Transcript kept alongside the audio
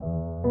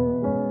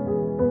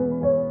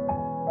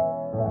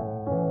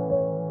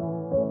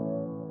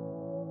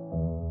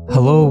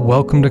Hello,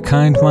 welcome to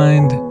Kind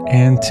Mind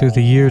and to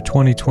the year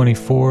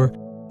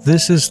 2024.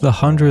 This is the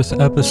 100th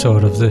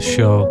episode of this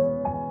show.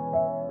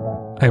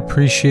 I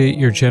appreciate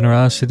your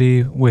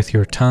generosity with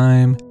your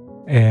time,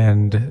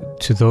 and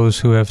to those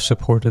who have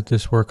supported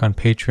this work on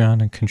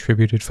Patreon and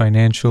contributed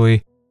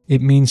financially.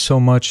 It means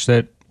so much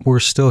that we're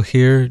still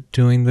here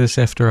doing this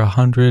after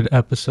 100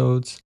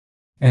 episodes.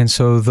 And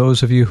so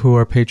those of you who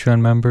are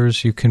Patreon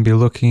members, you can be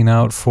looking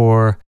out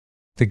for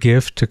the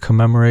gift to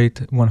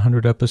commemorate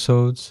 100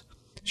 episodes.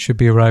 Should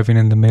be arriving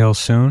in the mail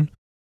soon.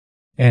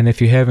 And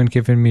if you haven't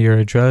given me your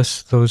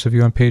address, those of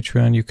you on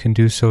Patreon, you can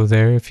do so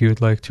there if you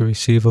would like to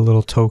receive a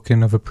little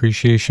token of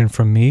appreciation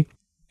from me.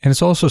 And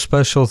it's also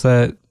special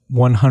that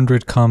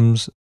 100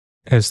 comes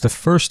as the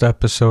first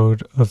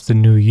episode of the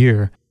new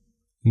year.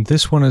 And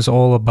this one is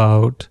all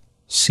about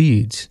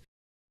seeds.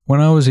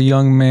 When I was a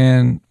young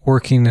man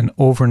working an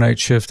overnight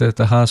shift at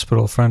the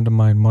hospital, a friend of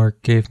mine,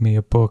 Mark, gave me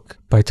a book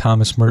by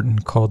Thomas Merton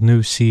called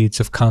New Seeds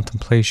of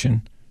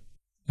Contemplation.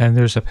 And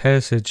there's a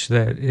passage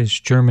that is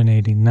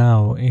germinating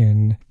now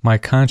in my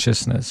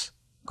consciousness.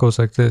 It goes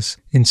like this: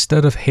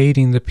 instead of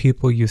hating the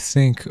people you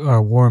think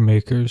are war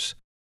makers,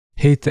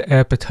 hate the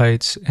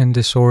appetites and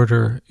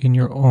disorder in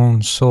your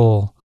own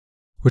soul,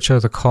 which are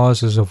the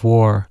causes of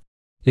war.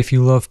 If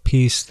you love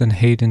peace, then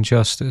hate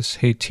injustice,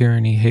 hate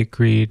tyranny, hate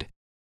greed,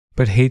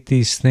 but hate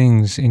these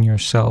things in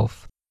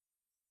yourself.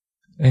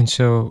 And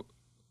so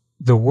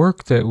the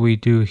work that we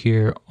do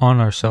here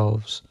on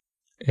ourselves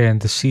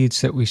and the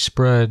seeds that we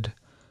spread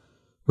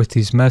with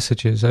these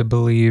messages, I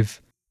believe,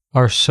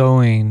 are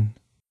sowing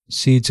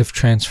seeds of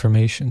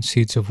transformation,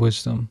 seeds of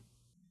wisdom.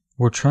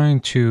 We're trying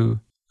to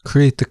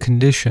create the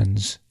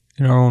conditions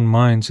in our own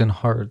minds and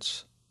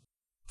hearts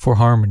for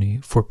harmony,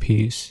 for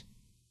peace.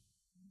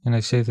 And I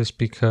say this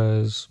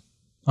because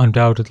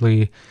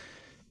undoubtedly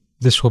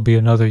this will be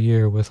another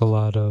year with a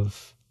lot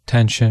of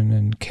tension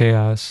and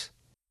chaos,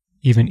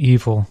 even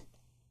evil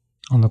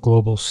on the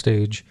global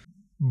stage.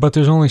 But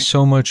there's only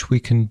so much we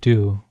can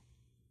do.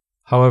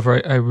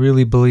 However, I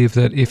really believe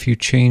that if you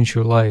change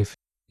your life,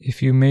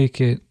 if you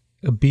make it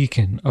a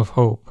beacon of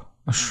hope,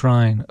 a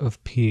shrine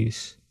of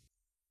peace,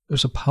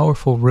 there's a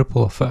powerful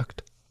ripple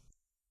effect.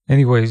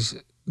 Anyways,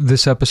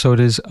 this episode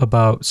is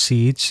about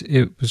seeds.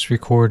 It was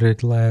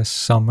recorded last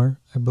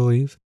summer, I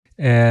believe.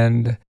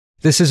 And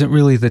this isn't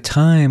really the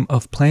time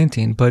of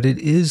planting, but it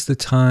is the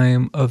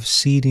time of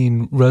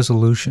seeding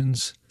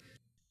resolutions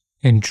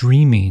and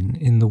dreaming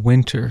in the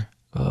winter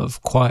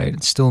of quiet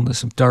and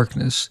stillness, of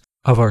darkness,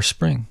 of our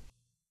spring.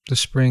 The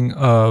spring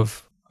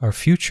of our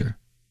future.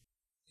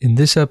 In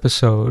this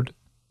episode,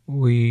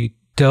 we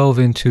delve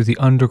into the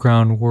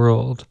underground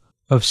world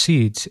of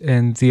seeds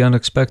and the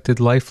unexpected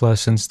life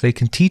lessons they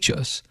can teach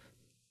us,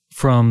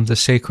 from the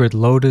sacred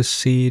lotus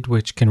seed,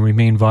 which can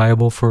remain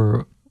viable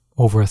for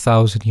over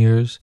 1,000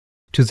 years,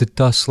 to the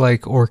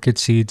dust-like orchid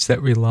seeds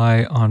that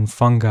rely on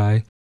fungi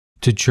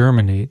to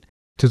germinate,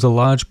 to the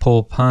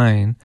lodgepole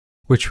pine,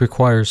 which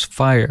requires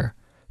fire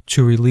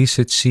to release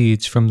its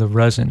seeds from the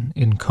resin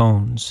in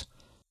cones.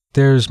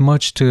 There's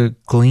much to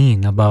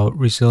glean about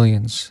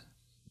resilience,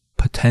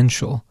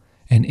 potential,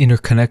 and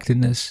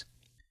interconnectedness.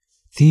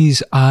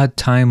 These odd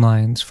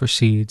timelines for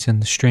seeds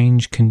and the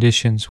strange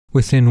conditions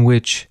within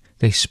which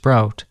they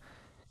sprout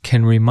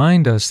can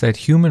remind us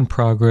that human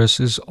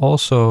progress is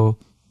also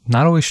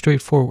not always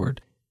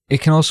straightforward. It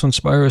can also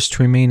inspire us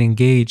to remain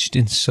engaged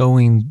in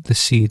sowing the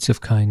seeds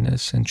of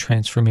kindness and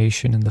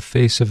transformation in the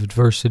face of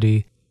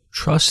adversity,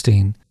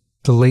 trusting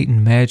the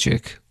latent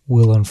magic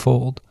will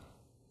unfold.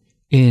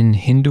 In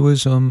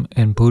Hinduism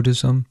and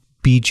Buddhism,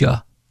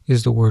 bija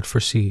is the word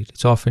for seed.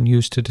 It's often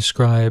used to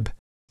describe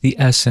the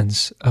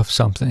essence of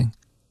something,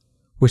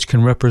 which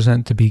can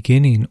represent the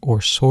beginning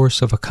or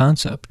source of a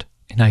concept,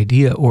 an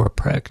idea, or a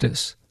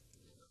practice.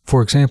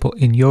 For example,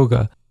 in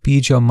yoga,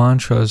 bija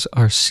mantras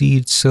are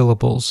seed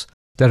syllables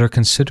that are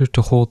considered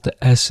to hold the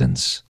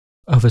essence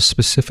of a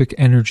specific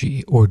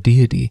energy or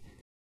deity.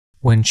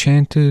 When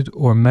chanted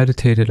or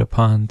meditated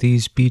upon,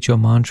 these bija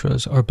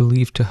mantras are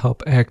believed to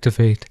help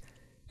activate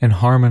and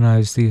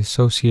harmonize the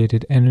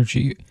associated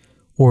energy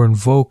or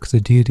invoke the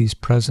deity's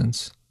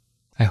presence.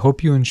 I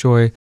hope you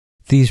enjoy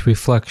these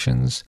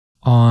reflections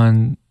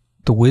on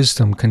the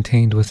wisdom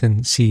contained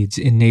within seeds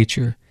in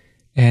nature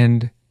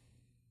and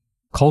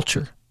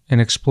culture,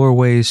 and explore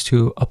ways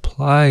to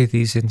apply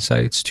these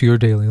insights to your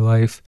daily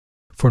life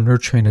for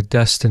nurturing a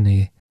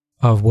destiny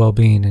of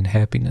well-being and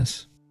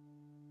happiness.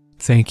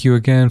 Thank you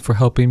again for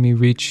helping me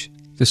reach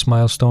this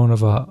milestone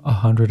of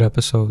 100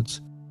 episodes.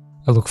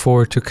 I look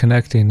forward to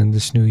connecting in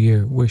this new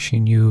year,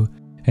 wishing you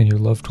and your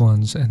loved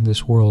ones and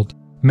this world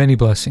many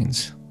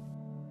blessings.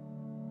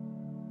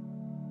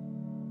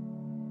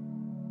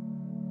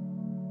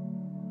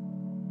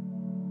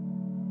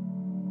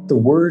 The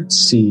word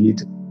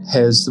seed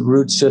has the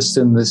roots just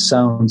in the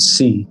sound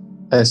see,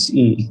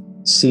 S-E,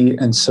 see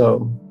and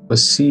sow. A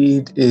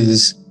seed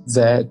is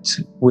that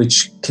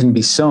which can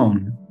be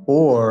sown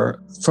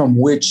or from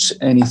which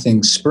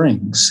anything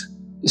springs.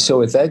 So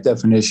with that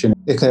definition,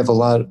 it could have a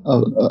lot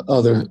of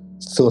other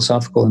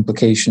philosophical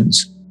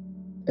implications.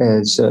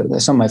 as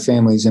some of my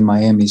family's in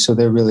Miami, so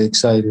they're really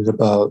excited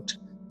about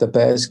the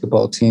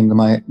basketball team,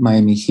 the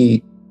Miami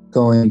Heat,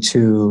 going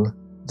to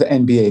the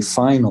NBA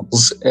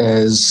Finals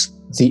as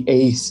the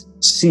 8th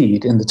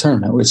seed in the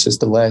tournament, which is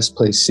the last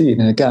place seed.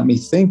 And it got me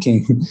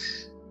thinking,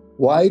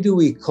 why do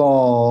we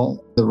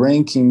call the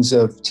rankings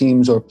of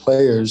teams or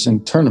players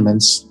in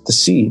tournaments the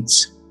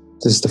seeds?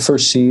 Is the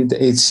first seed, the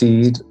 8th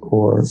seed,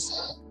 or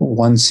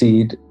 1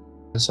 seed?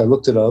 So I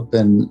looked it up,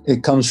 and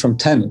it comes from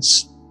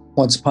tennis.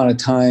 Once upon a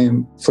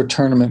time, for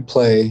tournament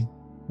play,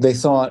 they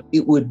thought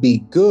it would be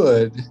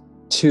good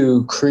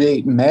to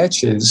create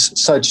matches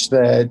such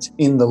that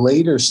in the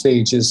later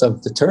stages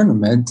of the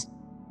tournament,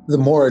 the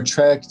more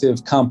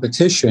attractive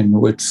competition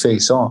would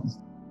face on,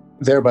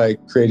 thereby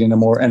creating a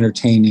more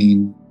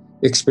entertaining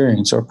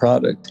experience or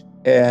product.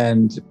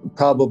 And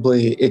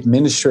probably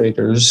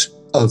administrators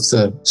of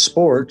the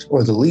sport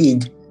or the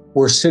league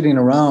were sitting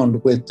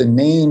around with the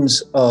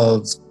names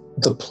of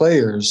the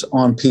players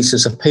on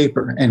pieces of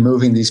paper and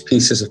moving these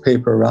pieces of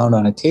paper around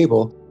on a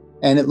table.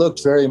 And it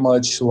looked very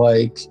much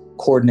like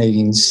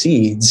coordinating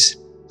seeds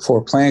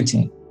for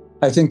planting.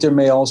 I think there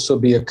may also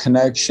be a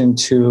connection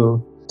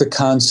to the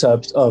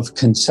concept of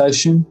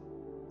concession.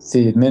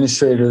 The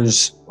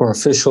administrators or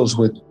officials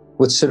would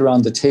sit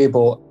around the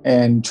table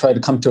and try to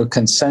come to a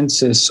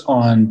consensus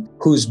on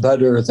who's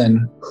better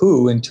than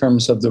who in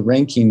terms of the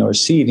ranking or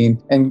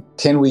seeding. And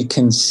can we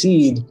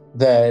concede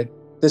that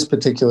this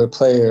particular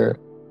player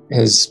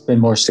has been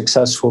more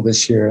successful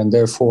this year and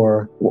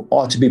therefore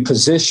ought to be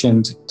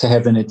positioned to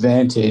have an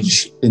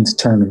advantage in the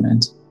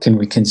tournament? Can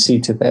we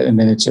concede to that? And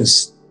then it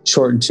just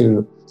shortened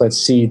to, let's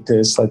seed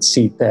this, let's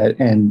seed that.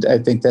 And I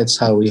think that's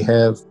how we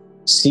have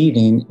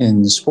seeding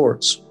in the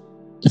sports.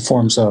 It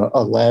forms a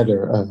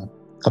ladder,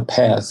 a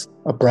path,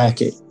 a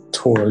bracket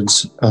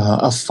towards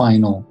a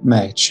final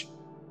match.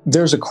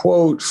 There's a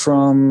quote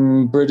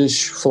from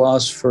British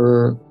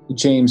philosopher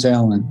James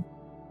Allen.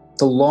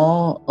 The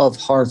law of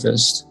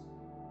harvest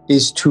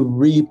is to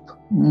reap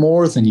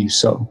more than you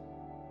sow.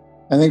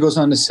 And then it goes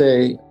on to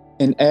say,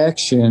 an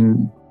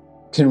action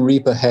can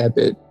reap a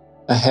habit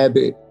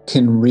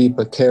can reap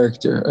a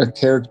character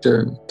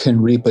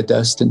can reap a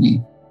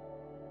destiny.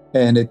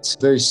 And it's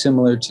very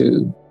similar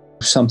to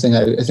something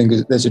I think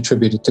that's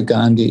attributed to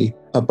Gandhi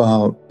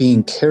about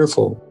being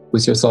careful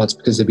with your thoughts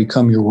because they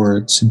become your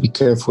words, and be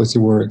careful with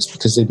your words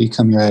because they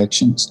become your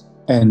actions.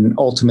 And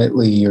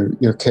ultimately,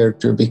 your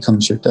character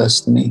becomes your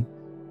destiny.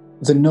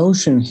 The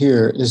notion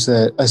here is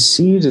that a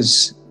seed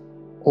is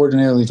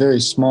ordinarily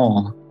very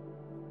small,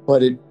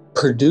 but it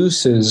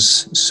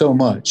produces so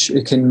much.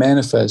 It can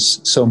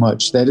manifest so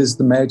much. That is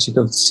the magic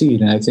of the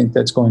seed. And I think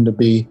that's going to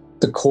be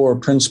the core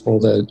principle,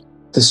 that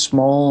the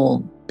small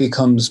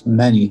becomes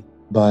many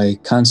by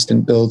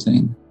constant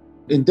building.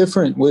 In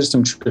different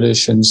wisdom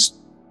traditions,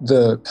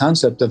 the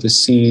concept of a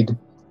seed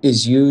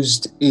is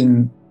used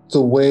in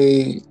the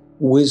way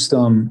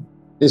wisdom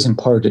is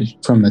imparted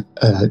from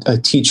a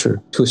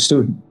teacher to a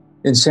student.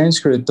 In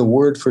Sanskrit, the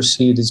word for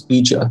seed is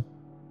bija,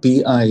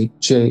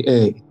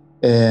 B-I-J-A.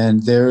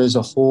 And there is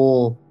a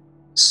whole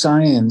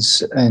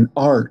science and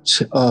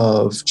art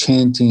of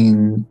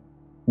chanting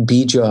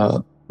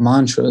bija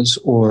mantras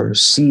or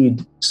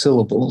seed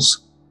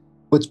syllables.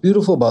 What's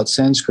beautiful about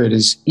Sanskrit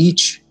is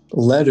each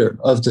letter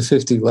of the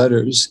 50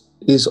 letters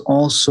is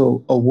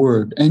also a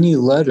word. Any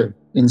letter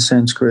in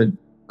Sanskrit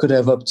could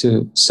have up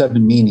to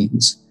 7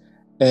 meanings.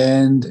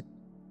 And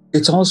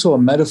it's also a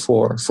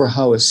metaphor for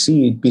how a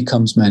seed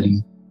becomes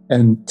many.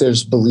 And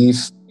there's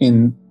belief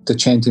in the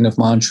chanting of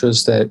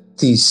mantras that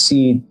these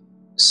seed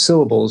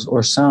syllables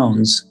or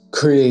sounds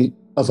create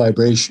a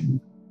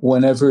vibration.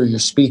 Whenever you're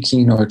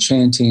speaking or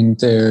chanting,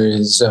 there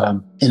is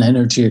an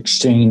energy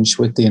exchange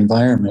with the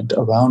environment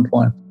around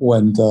one.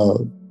 When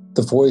the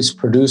voice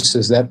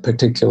produces that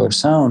particular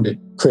sound, it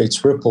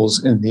creates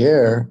ripples in the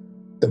air.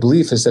 The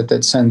belief is that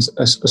that sends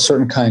a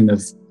certain kind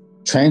of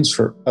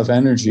transfer of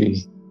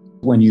energy.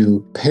 When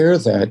you pair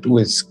that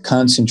with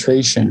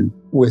concentration,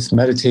 with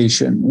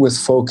meditation, with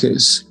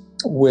focus,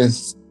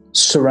 with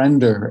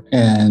surrender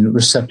and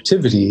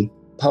receptivity,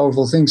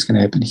 powerful things can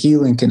happen.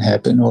 Healing can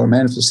happen, or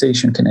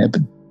manifestation can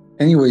happen.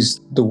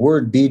 Anyways, the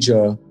word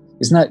bija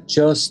is not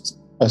just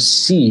a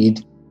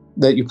seed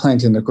that you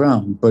plant in the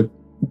ground, but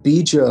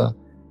bija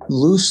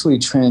loosely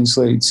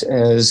translates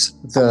as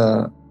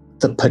the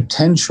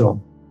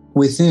potential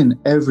within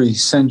every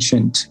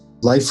sentient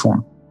life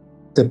form,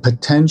 the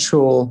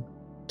potential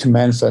to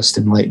manifest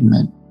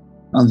enlightenment.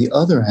 On the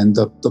other end,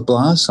 the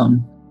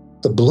blossom,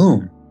 the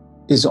bloom,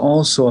 is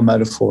also a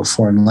metaphor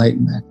for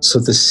enlightenment. So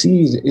the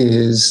seed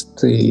is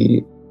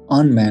the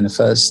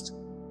unmanifest,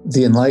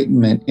 the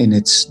enlightenment in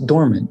its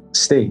dormant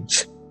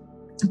stage.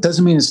 It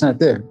doesn't mean it's not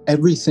there.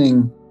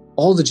 Everything,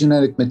 all the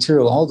genetic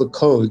material, all the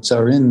codes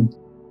are in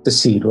the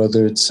seed,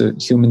 whether it's a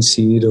human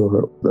seed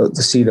or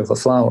the seed of a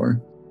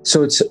flower.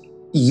 So it's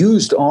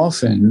used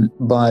often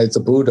by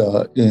the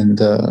Buddha in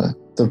the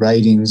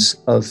writings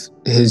of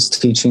his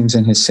teachings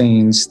and his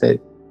sayings, that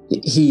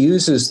he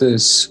uses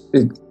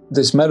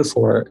this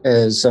metaphor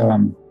as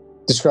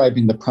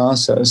describing the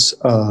process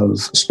of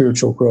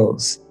spiritual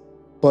growth.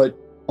 But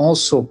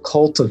also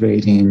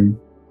cultivating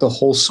the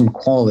wholesome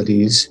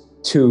qualities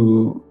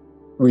to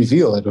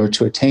reveal it or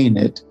to attain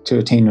it, to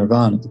attain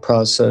nirvana, the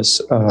process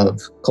of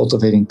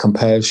cultivating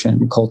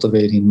compassion,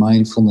 cultivating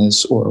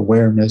mindfulness or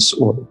awareness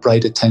or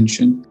bright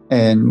attention,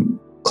 and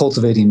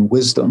cultivating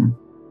wisdom.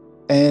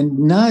 And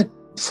not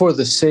for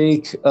the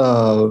sake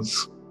of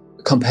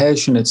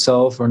compassion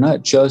itself, or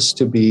not just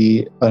to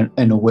be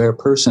an aware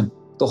person.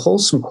 The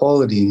wholesome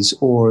qualities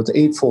or the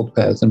Eightfold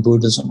Path in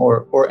Buddhism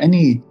or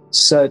any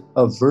set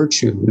of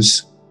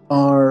virtues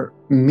are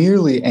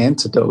merely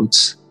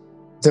antidotes.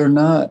 They're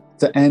not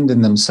the end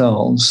in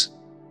themselves.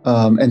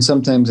 And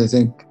sometimes I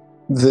think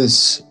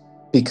this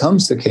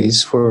becomes the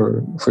case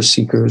for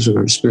seekers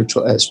or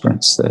spiritual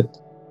aspirants, that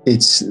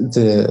it's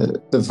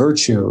the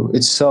virtue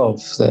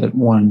itself that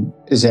one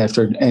is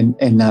after,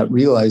 and not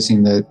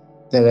realizing that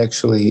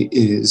actually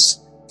is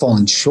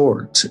falling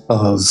short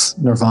of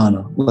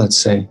nirvana, let's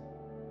say.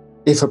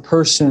 If a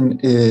person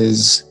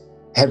is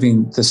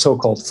having the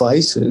so-called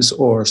vices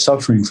or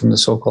suffering from the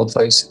so-called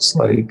vices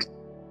like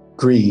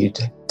greed,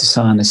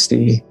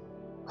 dishonesty,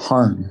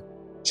 harm,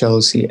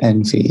 jealousy,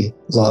 envy,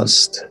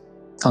 lust,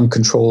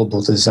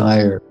 uncontrollable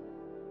desire,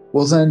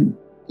 well, then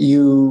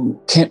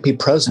you can't be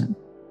present.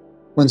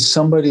 When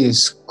somebody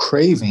is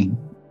craving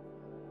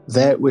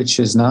that which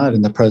is not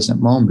in the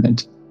present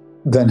moment,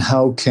 then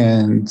how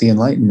can the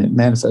enlightenment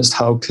manifest?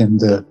 How can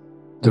the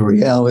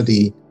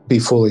reality be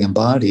fully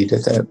embodied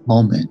at that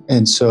moment?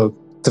 And so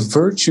the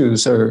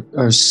virtues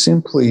are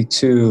simply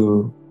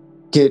to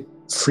get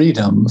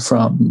freedom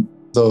from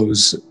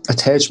those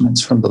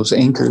attachments, from those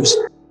anchors.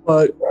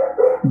 But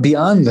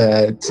beyond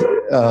that,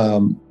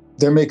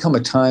 there may come a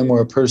time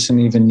where a person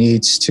even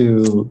needs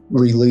to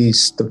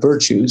release the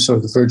virtues or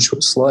the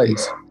virtuous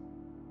life,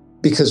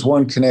 because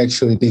one can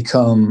actually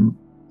become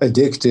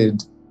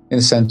addicted, in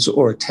a sense,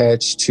 or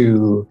attached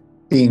to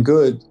being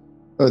good,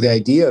 or the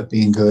idea of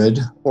being good,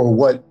 or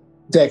what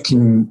that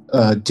can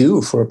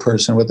do for a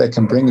person, what that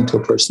can bring into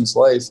a person's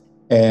life.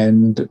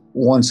 And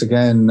once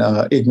again,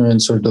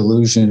 ignorance or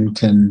delusion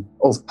can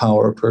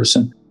overpower a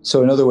person.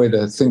 So another way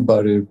to think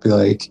about it would be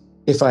like,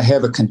 if I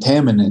have a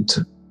contaminant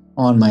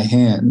on my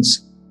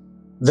hands,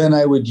 then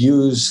I would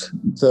use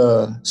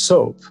the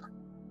soap.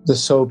 The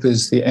soap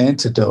is the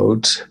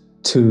antidote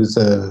to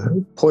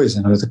the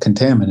poison or the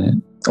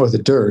contaminant or the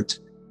dirt.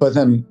 But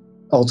then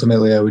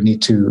ultimately I would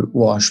need to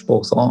wash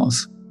both off.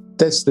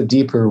 That's the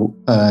deeper,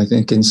 I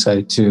think,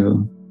 insight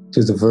to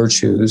the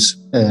virtues.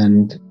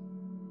 And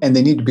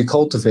they need to be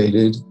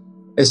cultivated,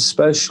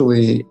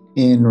 especially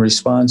in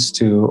response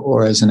to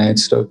or as an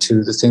antidote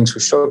to the things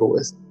we struggle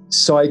with.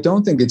 So I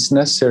don't think it's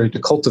necessary to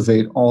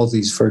cultivate all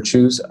these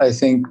virtues. I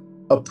think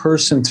a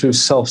person through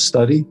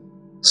self-study,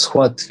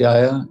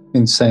 swadhyaya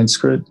in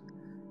Sanskrit,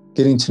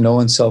 getting to know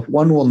oneself,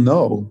 one will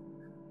know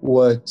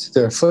what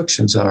their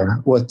afflictions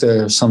are, what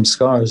their some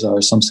scars are.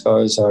 Some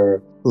scars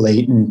are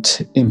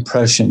latent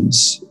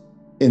impressions.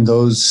 In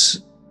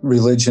those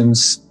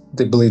religions,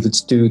 they believe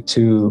it's due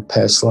to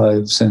past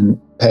lives and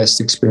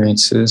past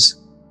experiences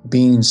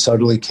being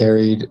subtly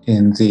carried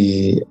in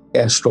the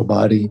astral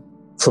body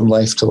from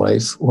life to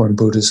life, or in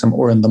Buddhism,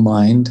 or in the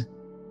mind.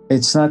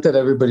 It's not that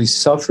everybody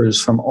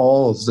suffers from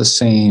all of the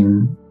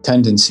same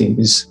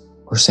tendencies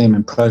or same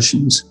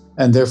impressions.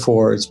 And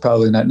therefore, it's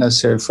probably not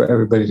necessary for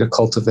everybody to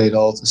cultivate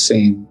all the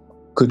same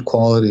good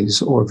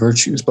qualities or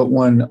virtues, but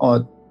one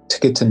ought to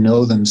get to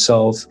know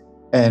themselves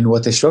and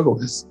what they struggle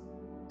with.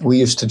 We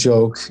used to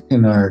joke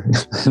in our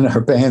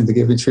band, the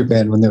Giving Tree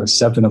Band, when there were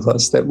 7 of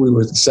us, that we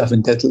were the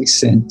 7 deadly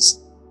sins.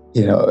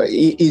 You know,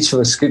 each of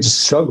us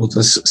just struggled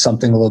with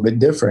something a little bit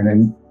different,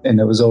 and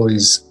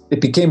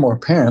it became more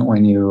apparent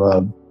when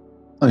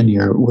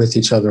you're with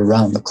each other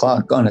around the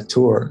clock on a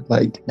tour,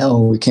 like, no,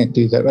 we can't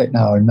do that right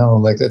now, or no,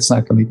 like, that's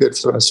not going to be good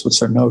for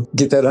us, or no,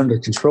 get that under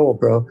control,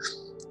 bro.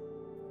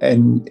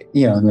 And,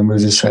 and then we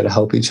just try to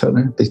help each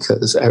other,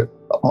 because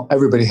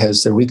everybody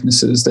has their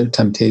weaknesses, their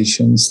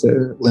temptations,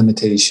 their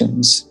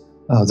limitations,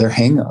 their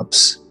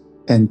hang-ups,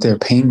 and their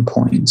pain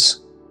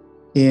points.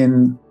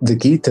 In the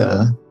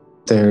Gita,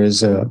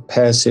 there's a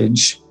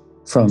passage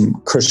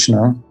from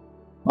Krishna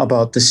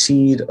about the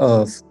seed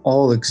of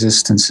all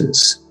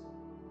existences,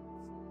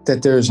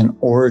 that there's an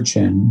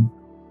origin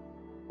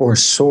or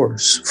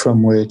source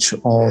from which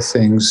all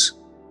things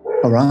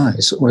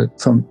arise, or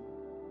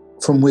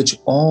from which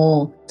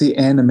all the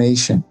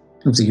animation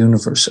of the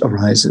universe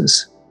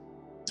arises.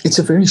 It's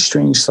a very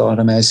strange thought.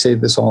 I mean, I say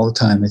this all the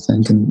time, I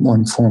think, in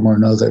one form or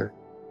another,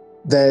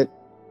 that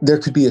there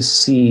could be a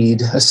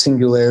seed, a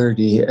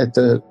singularity at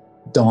the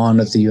dawn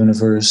of the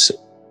universe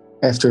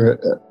after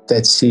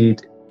that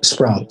seed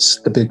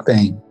sprouts, the Big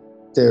Bang.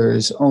 There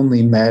is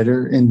only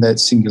matter in that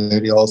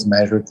singularity, all the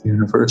matter of the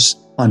universe,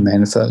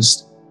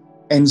 unmanifest.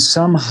 And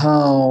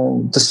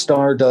somehow the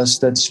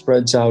stardust that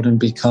spreads out and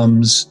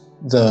becomes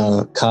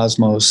the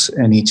cosmos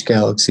and each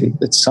galaxy,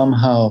 that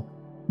somehow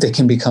they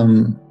can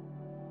become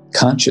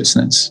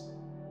consciousness,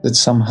 that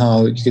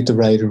somehow you get the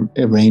right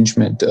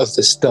arrangement of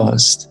this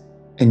dust,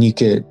 and you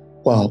get,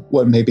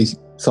 what may be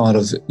thought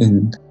of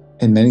in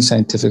in many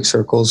scientific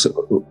circles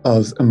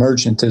of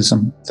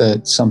emergentism,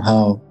 that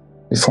somehow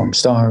they form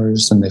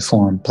stars and they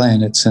form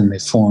planets and they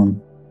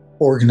form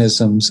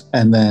organisms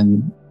and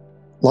then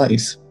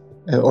life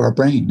or a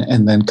brain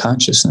and then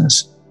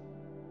consciousness.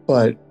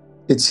 But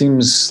it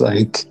seems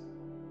like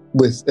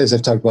as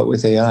I've talked about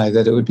with AI,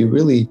 that it would be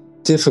really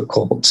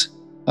difficult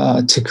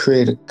to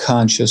create a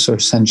conscious or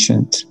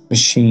sentient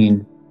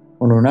machine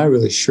when we're not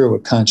really sure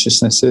what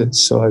consciousness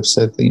is. So I've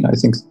said, I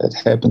think that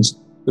happens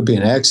would be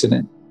an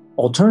accident.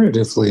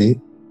 Alternatively,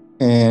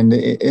 and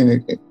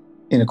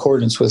in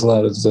accordance with a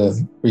lot of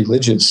the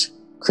religious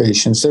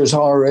creations, there's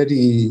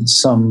already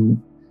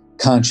some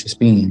conscious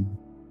being,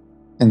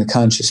 and the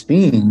conscious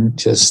being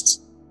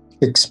just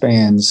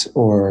expands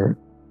or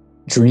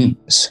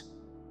dreams.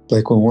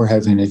 Like when we're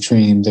having a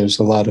dream, there's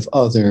a lot of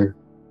other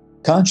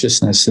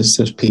consciousnesses.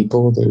 There's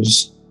people,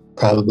 there's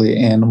probably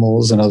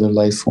animals and other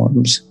life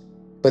forms,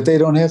 but they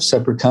don't have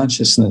separate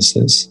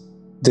consciousnesses.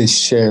 They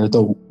share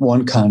the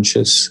one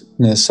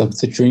consciousness of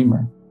the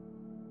dreamer.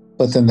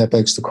 But then that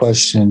begs the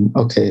question,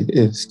 okay,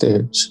 if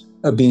there's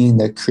a being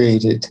that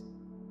created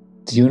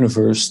the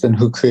universe, then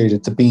who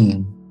created the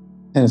being?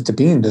 And if the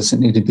being doesn't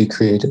need to be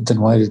created, then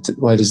why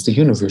does the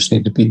universe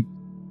need to be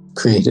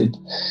created?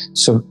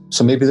 So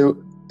maybe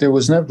there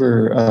was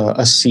never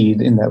a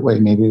seed in that way.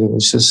 Maybe there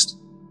was just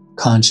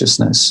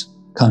consciousness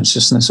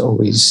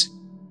always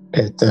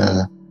at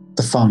the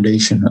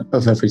foundation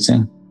of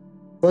everything.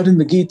 But in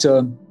the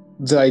Gita,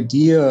 the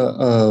idea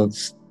of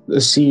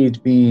the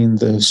seed being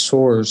the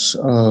source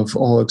of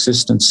all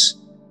existence,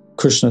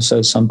 Krishna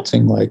says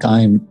something like,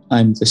 I'm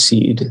the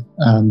seed,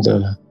 I'm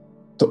the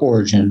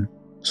origin,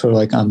 sort of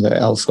like I'm the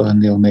Alpha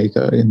and the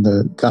Omega in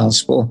the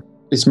gospel.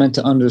 It's meant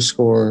to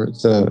underscore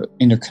the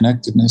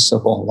interconnectedness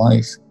of all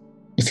life.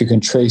 If you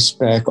can trace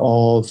back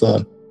all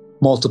the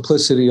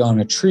multiplicity on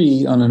a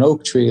tree, on an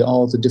oak tree,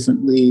 all the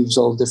different leaves,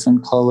 all the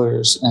different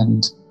colors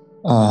and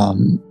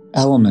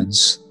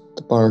elements,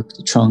 the bark,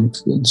 the trunk,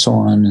 and so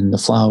on, and the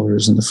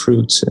flowers and the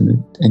fruits,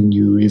 and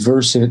you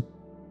reverse it,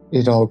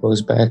 it all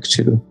goes back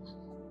to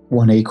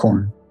one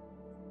acorn.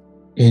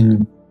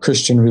 In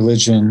Christian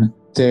religion,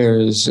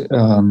 there's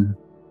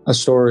a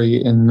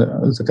story in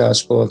the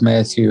Gospel of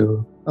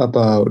Matthew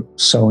about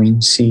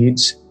sowing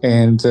seeds,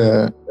 and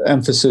the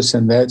emphasis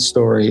in that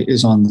story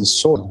is on the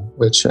soil,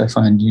 which I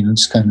find,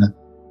 it's kind of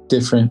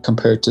different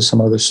compared to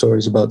some other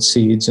stories about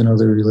seeds in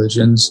other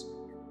religions.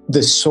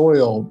 The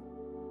soil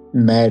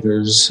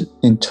matters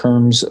in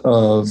terms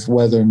of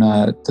whether or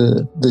not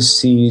the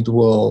seed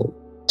will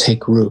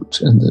take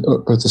root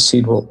or the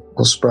seed will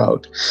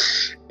sprout.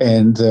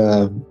 And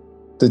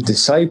the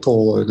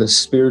disciple or the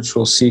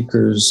spiritual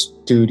seeker's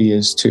duty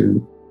is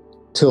to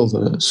till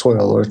the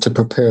soil or to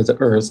prepare the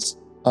earth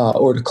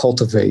or to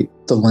cultivate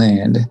the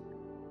land.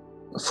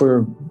 If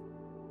we're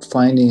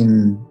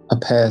finding a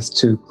path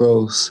to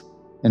growth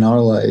in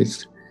our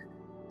life,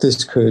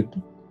 this could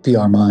be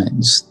our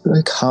minds.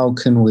 Like, how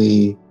can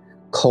we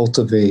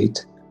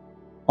cultivate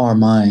our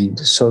mind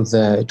so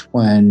that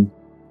when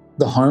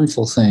the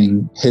harmful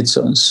thing hits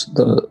us,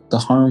 the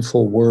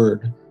harmful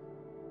word,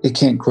 it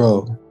can't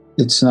grow.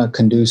 It's not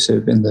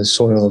conducive in the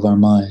soil of our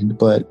mind,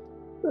 but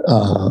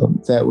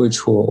that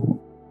which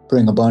will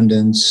bring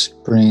abundance,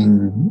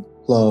 bring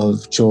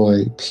love,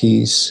 joy,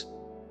 peace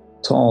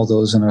to all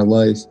those in our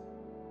life,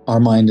 our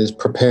mind is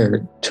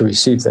prepared to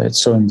receive that.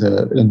 So in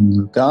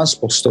the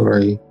gospel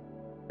story,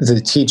 the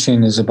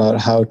teaching is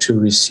about how to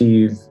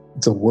receive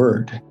the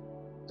word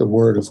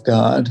of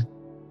God.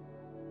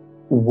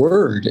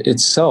 Word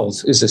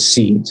itself is a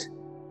seed.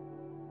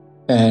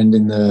 And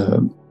in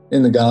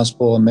the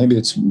gospel, and maybe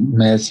it's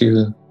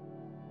Matthew,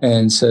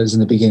 and says in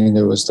the beginning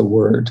there was the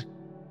word.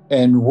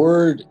 And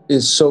word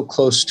is so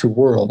close to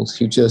world,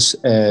 you just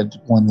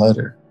add one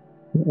letter.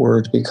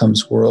 Word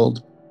becomes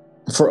world.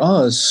 For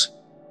us,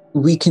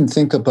 we can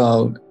think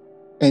about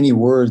any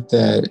word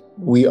that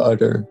we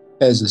utter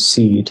as a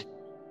seed,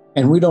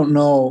 and we don't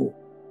know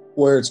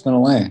where it's going to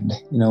land.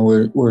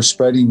 We're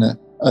spreading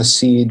a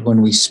seed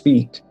when we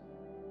speak,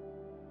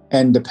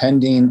 and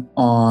depending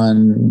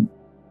on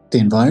the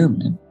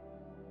environment,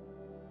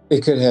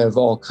 it could have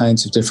all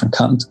kinds of different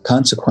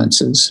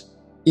consequences.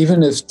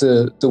 Even if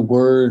the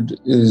word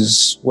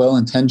is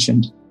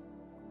well-intentioned,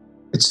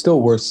 it's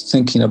still worth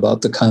thinking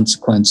about the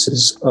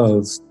consequences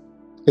of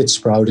it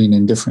sprouting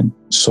in different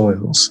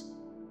soils.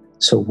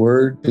 So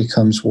word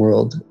becomes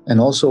world. And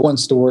also,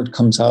 once the word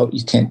comes out,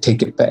 you can't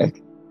take it back.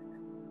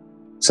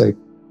 It's like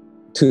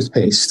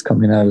toothpaste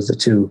coming out of the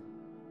tube.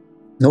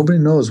 Nobody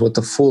knows what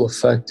the full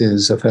effect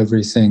is of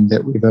everything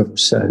that we've ever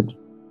said.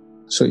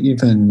 So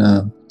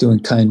even doing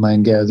kind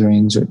mind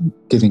gatherings or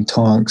giving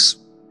talks,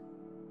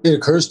 it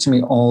occurs to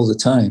me all the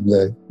time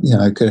that,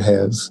 I could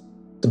have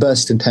the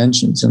best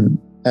intentions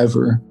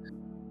ever,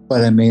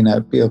 but I may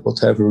not be able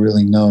to ever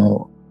really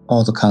know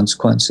all the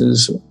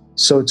consequences.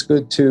 So it's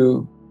good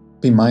to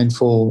be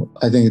mindful.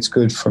 I think it's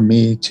good for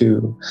me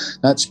to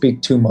not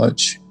speak too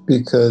much,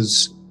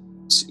 because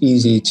it's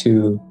easy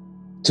to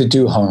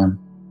do harm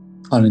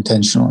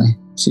unintentionally.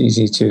 It's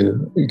easy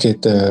to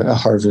get a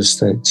harvest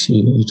that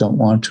you don't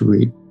want to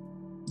reap.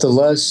 The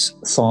less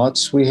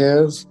thoughts we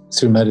have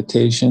through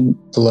meditation,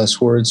 the less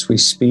words we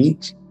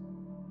speak,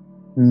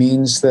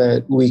 means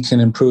that we can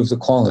improve the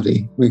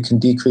quality. We can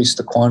decrease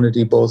the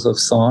quantity both of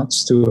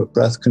thoughts through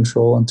breath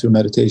control and through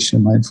meditation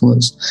and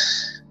mindfulness.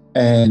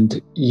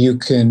 And you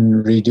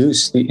can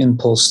reduce the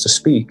impulse to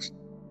speak.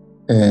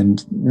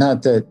 And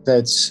not that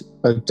that's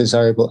a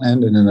desirable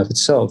end in and of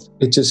itself.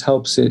 It just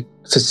helps it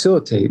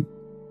facilitate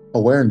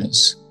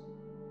awareness.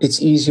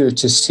 It's easier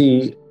to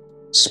see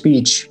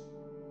speech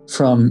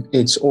from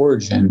its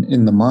origin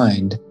in the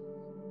mind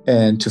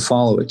and to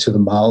follow it to the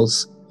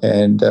mouth.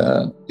 And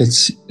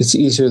it's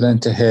easier then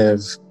to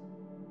have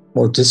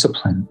more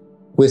discipline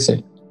with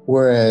it.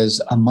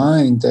 Whereas a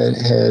mind that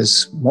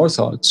has more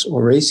thoughts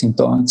or racing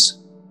thoughts,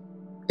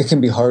 it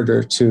can be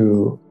harder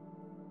to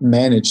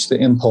manage the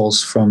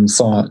impulse from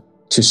thought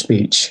to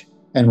speech.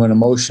 And when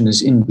emotion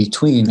is in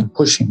between and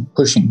pushing,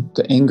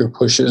 the anger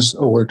pushes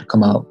a word to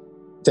come out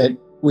that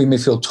we may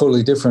feel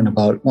totally different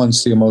about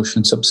once the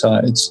emotion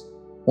subsides,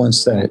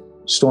 once that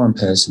storm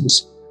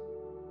passes.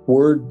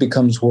 Word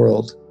becomes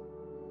world.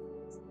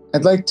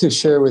 I'd like to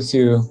share with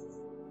you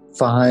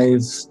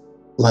 5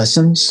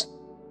 lessons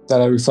that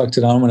I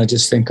reflected on when I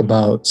just think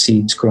about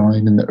seeds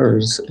growing in the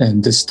earth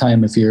and this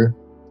time of year,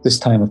 this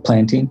time of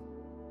planting.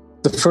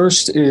 The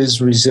first is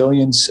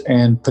resilience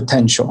and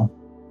potential.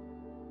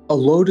 A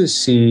lotus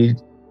seed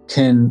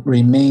can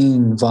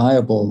remain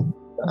viable.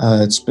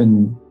 It's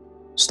been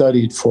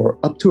studied for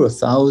up to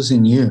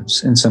 1,000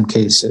 years in some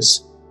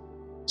cases.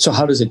 So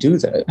how does it do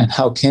that? And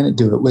how can it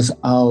do it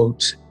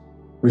without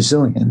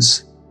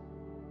resilience?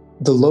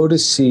 The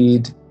lotus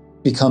seed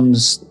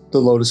becomes the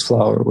lotus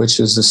flower, which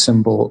is the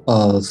symbol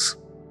of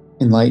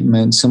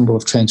enlightenment, symbol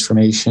of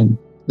transformation,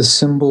 the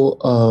symbol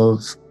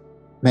of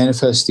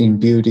manifesting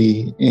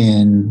beauty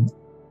in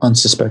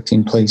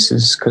unsuspecting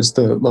places, because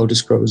the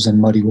lotus grows in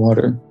muddy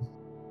water.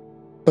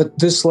 But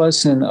this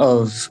lesson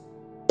of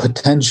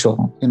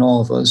potential in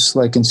all of us,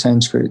 like in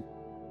Sanskrit,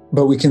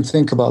 but we can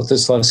think about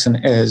this lesson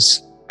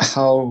as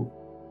how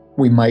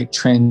we might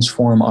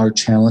transform our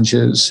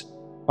challenges,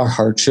 our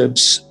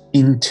hardships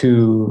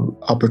into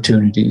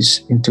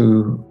opportunities,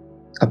 into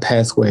a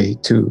pathway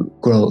to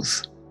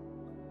growth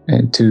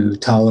and to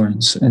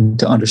tolerance and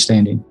to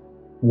understanding.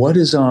 What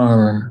is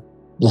our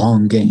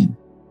long game?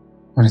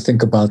 When I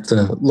think about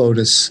the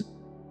lotus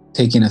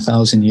taking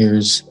 1,000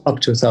 years,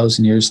 up to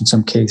 1,000 years in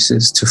some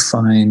cases, to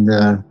find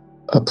a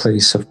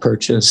place of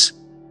purchase,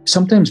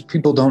 sometimes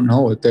people don't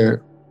know what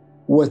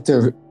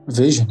their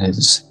vision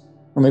is,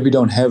 or maybe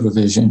don't have a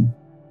vision.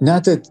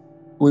 Not that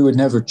we would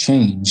never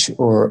change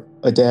or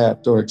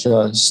adapt or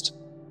adjust,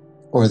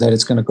 or that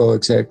it's going to go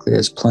exactly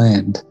as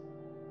planned.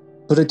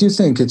 But I do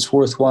think it's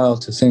worthwhile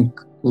to think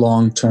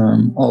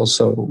long-term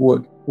also.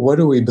 What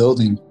are we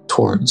building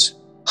towards?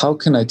 How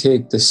can I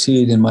take the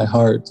seed in my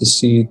heart, the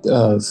seed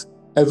of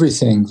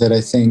everything that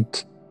I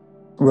think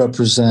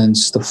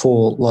represents the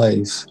full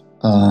life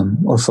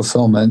or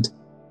fulfillment,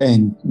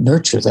 and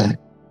nurture that?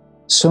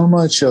 So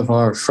much of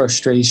our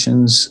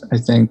frustrations, I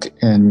think,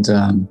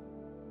 and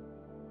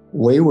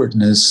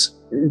waywardness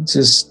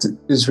just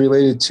is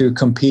related to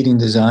competing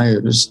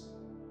desires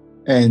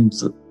and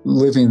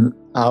living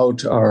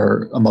out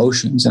our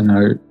emotions and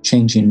our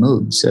changing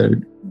moods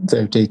that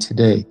are day to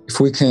day. If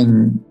we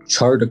can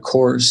chart a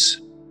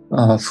course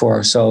for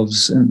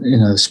ourselves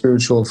in a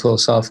spiritual,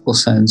 philosophical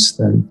sense,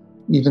 then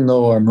even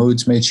though our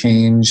moods may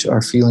change,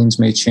 our feelings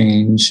may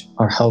change,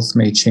 our health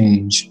may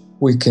change,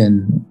 we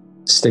can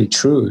stay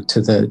true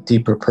to that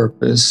deeper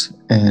purpose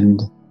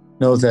and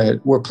know that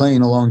we're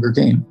playing a longer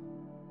game.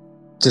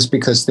 Just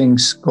because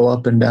things go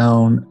up and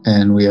down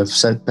and we have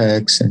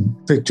setbacks and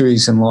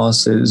victories and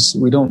losses,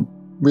 we don't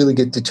really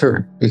get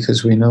deterred,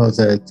 because we know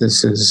that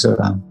this is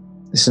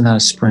not a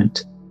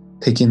sprint.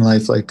 Taking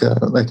life like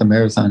a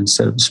marathon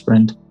instead of a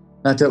sprint.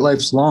 Not that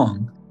life's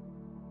long.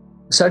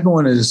 The second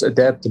one is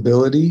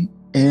adaptability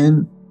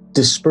and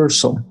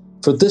dispersal.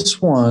 For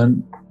this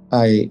one,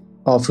 I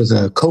offer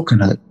the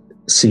coconut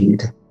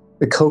seed.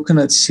 The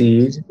coconut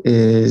seed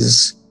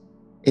is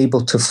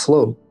able to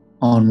float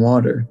on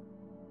water,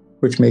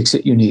 which makes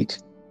it unique.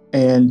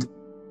 And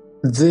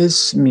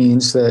this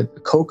means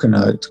that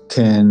coconut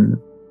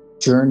can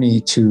journey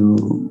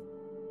to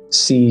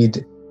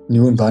seed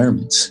new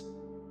environments,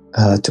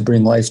 to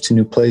bring life to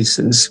new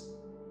places.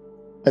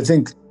 I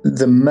think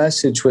the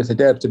message with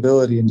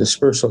adaptability and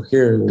dispersal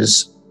here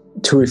is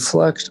to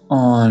reflect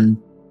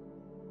on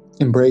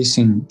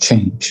embracing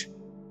change,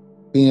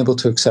 being able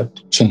to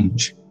accept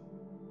change.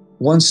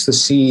 Once the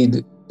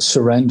seed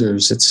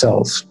surrenders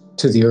itself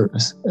to the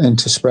earth and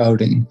to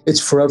sprouting, it's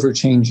forever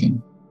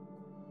changing.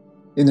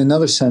 In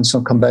another sense,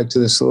 I'll come back to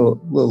this a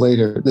little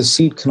later, the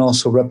seed can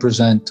also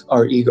represent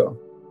our ego.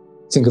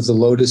 Think of the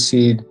lotus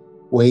seed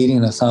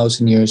waiting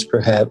 1,000 years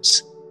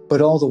perhaps,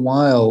 but all the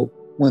while,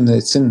 when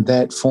it's in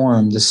that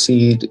form, the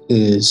seed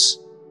is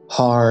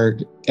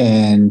hard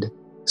and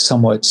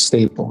somewhat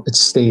stable. It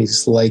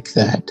stays like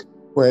that.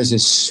 Whereas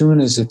as soon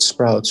as it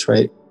sprouts,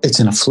 right, it's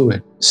in a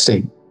fluid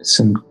state. It's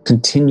in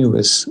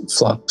continuous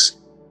flux.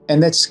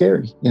 And that's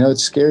scary.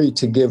 It's scary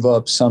to give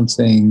up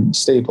something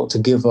stable, to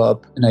give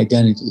up an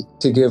identity,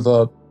 to give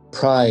up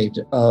pride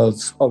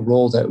of a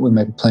role that we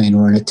might be playing,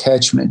 or an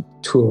attachment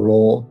to a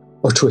role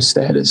or to a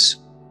status.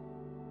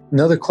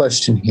 Another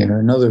question here,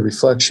 another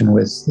reflection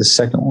with the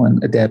second one,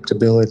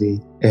 adaptability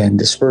and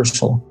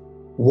dispersal.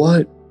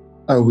 What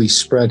are we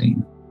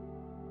spreading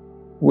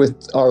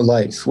with our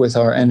life, with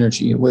our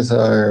energy, with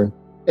our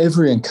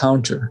every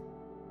encounter?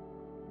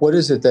 What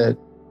is it that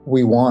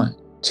we want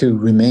to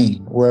remain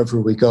wherever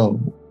we go?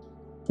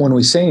 When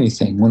we say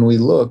anything, when we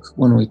look,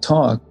 when we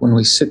talk, when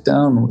we sit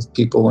down with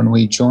people, when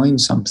we join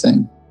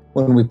something,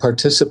 when we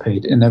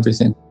participate in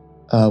everything,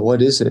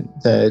 what is it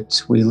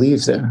that we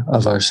leave there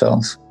of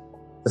ourselves?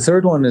 The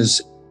third one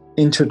is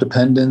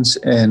interdependence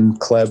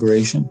and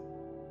collaboration.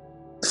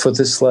 For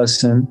this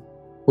lesson,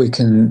 we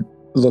can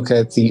look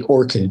at the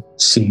orchid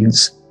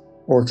seeds.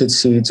 Orchid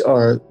seeds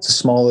are the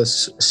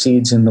smallest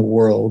seeds in the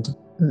world.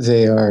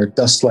 They are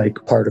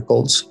dust-like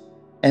particles,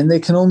 and they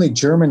can only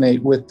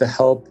germinate with the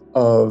help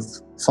of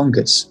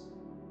fungus.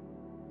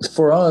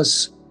 For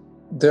us,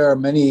 there are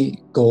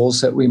many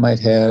goals that we might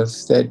have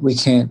that we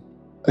can't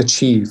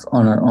achieve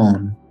on our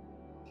own.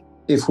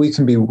 If we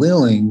can be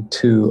willing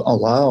to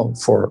allow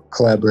for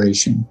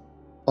collaboration,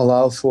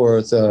 allow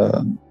for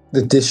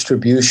the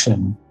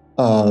distribution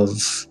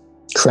of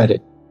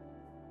credit,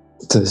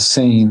 the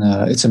saying,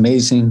 it's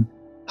amazing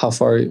how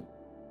far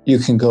you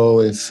can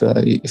go if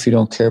you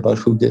don't care about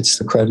who gets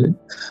the credit.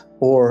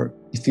 Or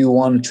if you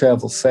want to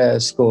travel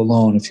fast, go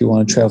alone. If you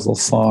want to travel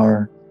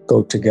far,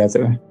 go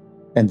together.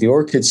 And the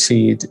orchid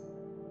seed,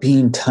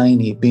 being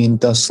tiny, being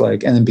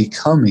dust-like, and then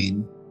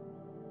becoming,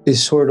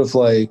 is sort of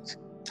like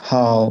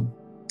how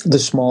the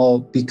small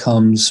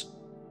becomes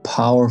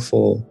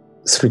powerful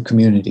through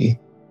community,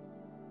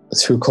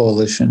 through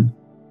coalition.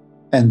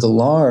 And the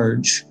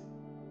large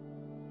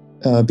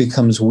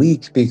becomes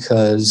weak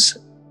because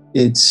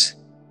its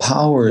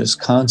power is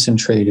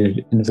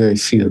concentrated in very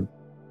few.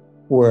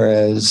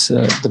 Whereas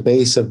the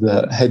base of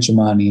the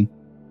hegemony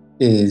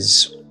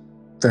is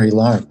very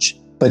large.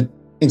 But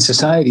in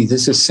society,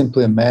 this is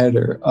simply a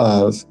matter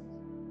of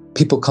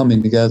people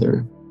coming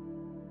together,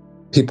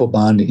 people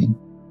bonding,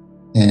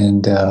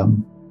 and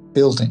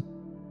building,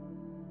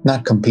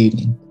 not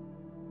competing.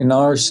 In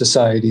our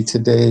society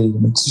today,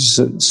 it's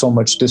so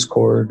much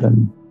discord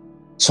and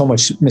so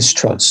much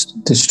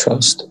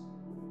distrust.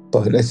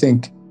 But I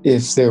think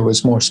if there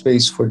was more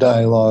space for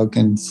dialogue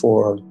and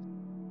for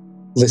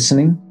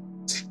listening,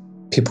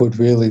 people would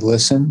really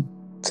listen.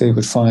 They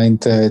would find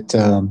that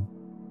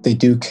they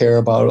do care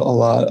about a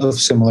lot of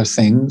similar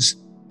things.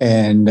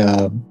 And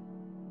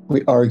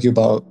we argue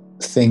about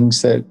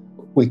things that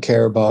we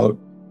care about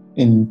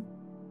in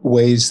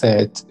ways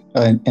that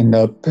end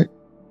up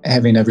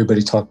having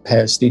everybody talk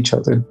past each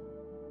other.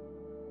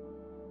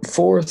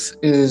 Fourth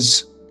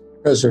is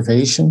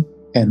preservation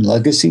and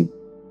legacy.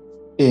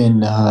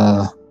 In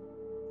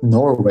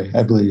Norway,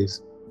 I believe,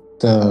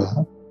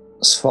 the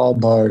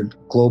Svalbard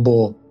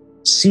Global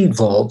Seed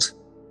Vault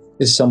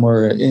is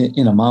somewhere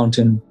in a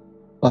mountain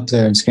up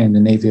there in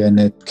Scandinavia, and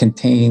it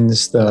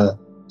contains the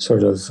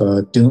sort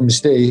of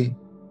doomsday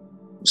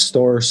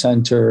store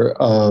center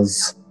of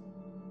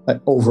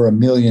over 1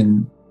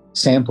 million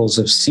samples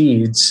of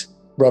seeds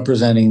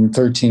representing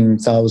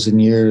 13,000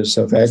 years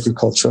of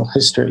agricultural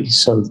history.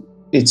 So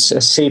it's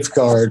a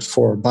safeguard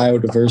for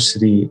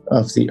biodiversity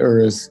of the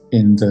earth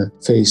in the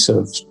face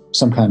of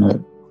some kind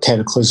of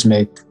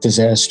cataclysmic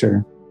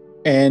disaster.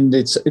 And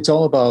it's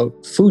all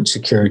about food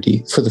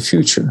security for the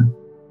future.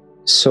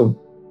 So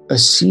a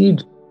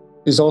seed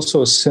is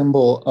also a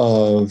symbol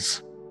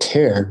of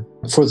care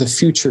for the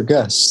future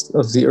guests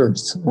of the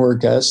earth. We're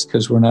guests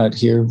because we're not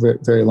here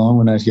very long.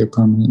 We're not here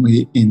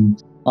permanently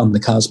on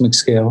the cosmic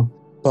scale.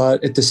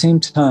 But at the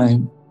same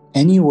time,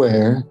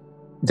 anywhere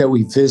that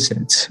we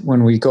visit,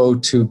 when we go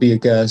to be a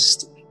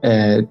guest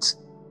at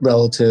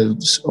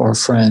relatives or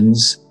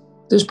friends,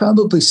 there's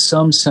probably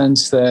some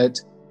sense that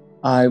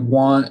I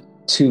want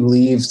to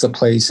leave the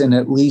place in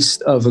at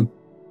least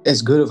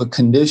as good of a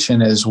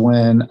condition as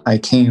when I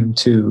came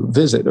to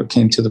visit or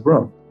came to the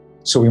room.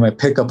 So we might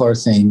pick up our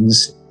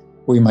things,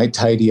 we might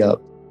tidy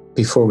up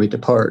before we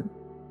depart.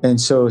 And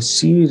so a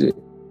seed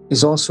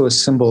is also a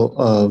symbol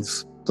of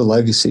the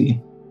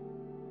legacy,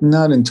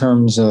 not in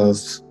terms of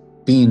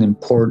being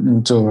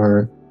important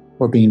or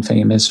being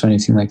famous or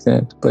anything like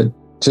that, but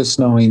just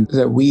knowing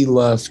that we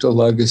left a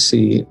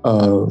legacy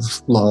of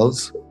love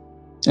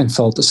and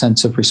felt a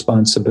sense of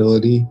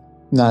responsibility,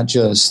 not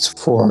just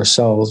for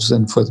ourselves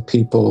and for the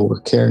people we're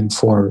caring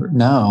for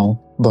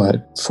now,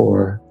 but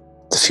for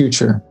the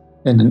future.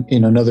 And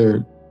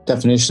another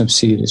definition of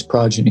seed is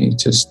progeny,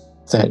 just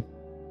that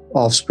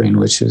offspring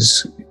which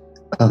is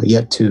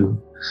yet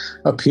to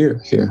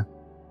appear here.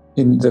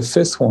 In the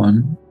fifth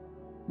one,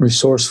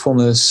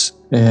 resourcefulness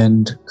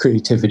and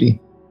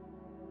creativity,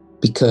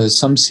 because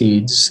some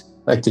seeds,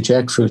 like the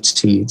jackfruit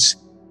seeds,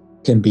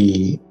 can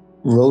be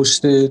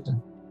roasted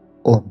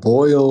or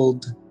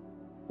boiled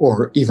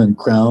or even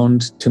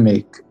ground to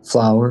make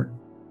flour.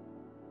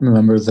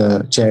 Remember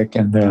the jack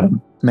and the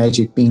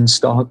magic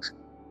beanstalk?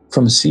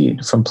 from a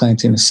seed, from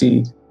planting a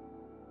seed.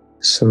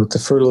 So the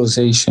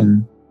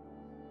fertilization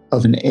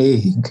of an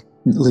egg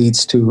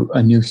leads to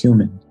a new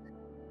human.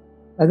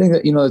 I think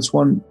that, it's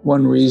one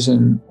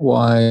reason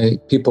why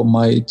people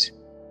might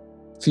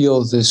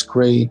feel this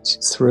great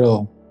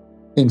thrill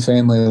in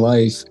family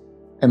life.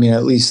 I mean,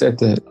 at least at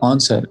the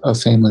onset of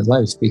family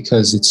life,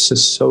 because it's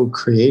just so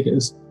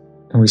creative.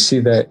 And we see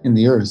that in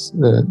the earth,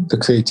 the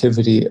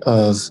creativity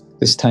of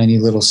this tiny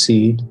little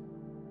seed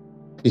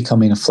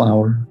becoming a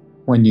flower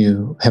when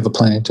you have a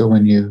plant, or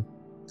when you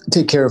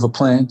take care of a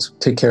plant,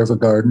 take care of a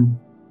garden.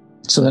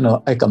 So then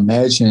I can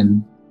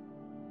imagine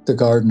the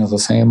garden of a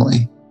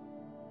family.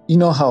 You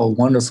know how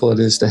wonderful it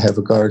is to have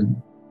a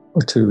garden,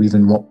 or to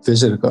even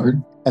visit a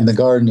garden. And the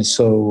garden is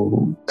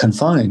so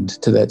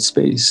confined to that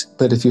space.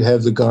 But if you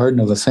have the garden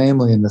of a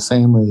family, and the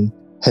family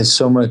has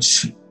so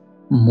much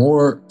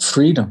more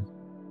freedom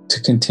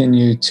to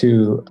continue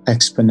to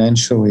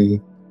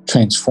exponentially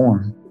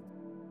transform.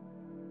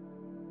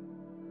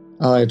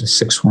 I had a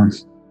sixth one: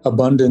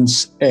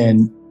 abundance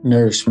and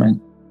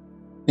nourishment.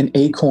 An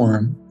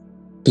acorn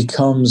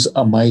becomes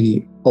a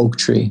mighty oak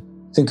tree.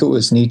 I think it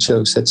was Nietzsche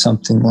who said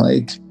something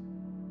like,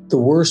 the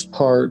worst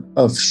part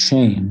of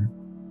shame,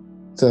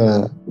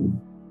 the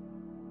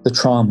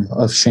trauma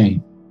of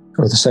shame,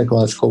 or the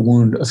psychological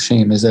wound of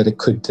shame, is that it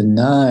could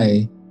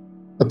deny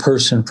a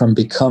person from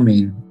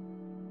becoming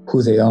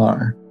who they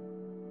are,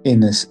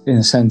 in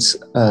a sense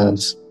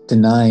of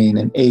denying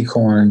an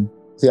acorn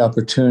the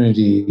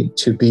opportunity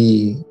to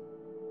be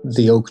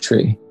the oak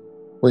tree,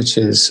 which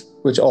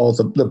all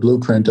the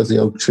blueprint of the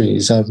oak tree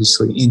is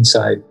obviously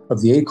inside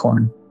of the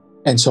acorn.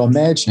 And so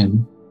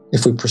imagine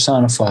if we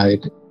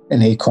personified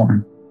an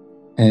acorn,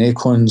 and an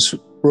acorn's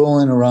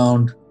rolling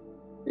around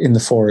in the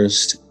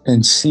forest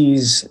and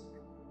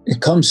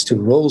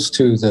rolls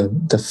to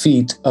the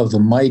feet of the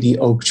mighty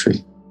oak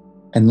tree.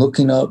 And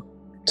looking up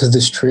to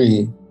this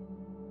tree,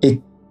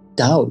 it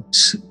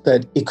doubts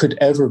that it could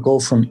ever go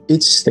from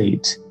its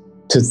state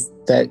to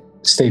that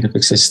state of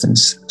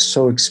existence,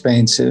 so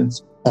expansive,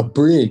 a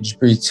bridge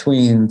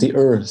between the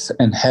earth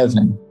and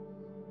heaven,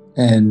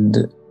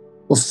 and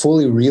a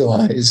fully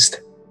realized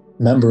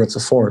member of the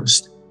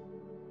forest.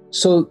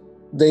 So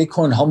the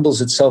acorn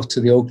humbles itself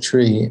to the oak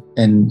tree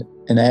and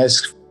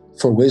asks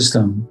for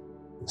wisdom,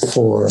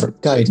 for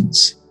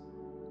guidance.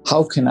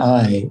 How can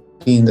I,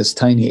 being this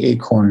tiny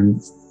acorn,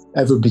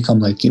 ever become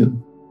like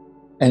you?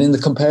 And in the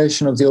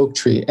compassion of the oak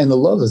tree and the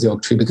love of the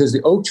oak tree, because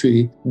the oak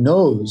tree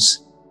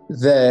knows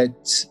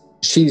that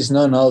she's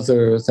none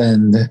other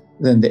than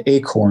the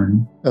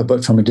acorn,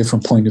 but from a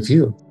different point of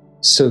view.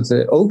 So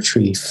the oak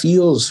tree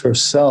feels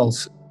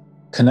herself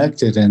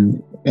connected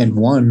and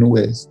one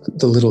with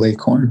the little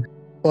acorn,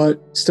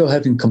 but still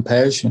having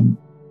compassion,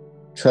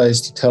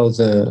 tries to tell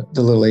the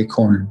little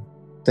acorn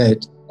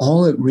that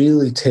all it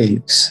really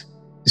takes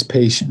is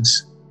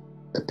patience,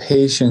 the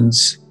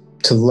patience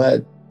to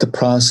let the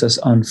process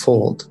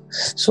unfold.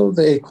 So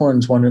the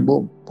acorn's wondering,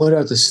 well, what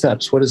are the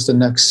steps? What is the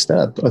next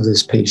step of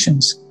this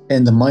patience?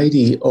 And the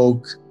mighty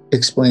oak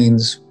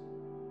explains,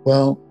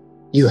 well,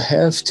 you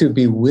have to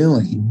be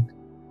willing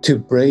to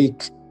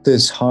break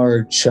this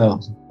hard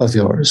shell of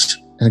yours.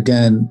 And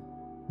again,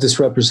 this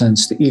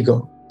represents the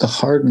ego, the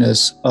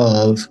hardness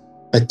of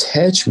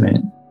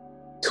attachment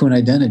to an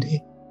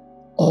identity.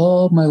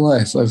 All my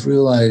life, I've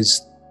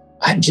realized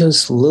I'm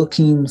just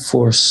looking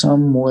for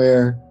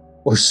somewhere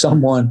or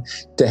someone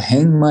to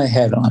hang my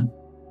head on.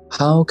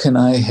 How can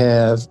I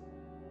have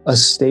a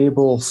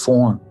stable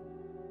form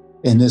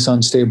in this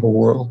unstable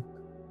world?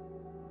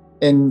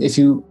 And if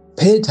you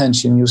pay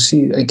attention, you'll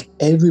see like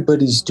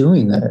everybody's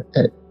doing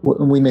that.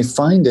 We may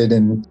find it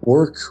in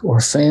work or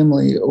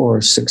family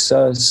or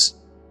success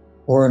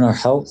or in our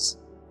health,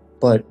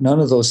 but none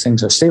of those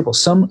things are stable.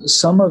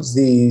 Some of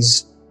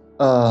these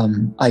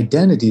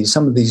identities,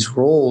 some of these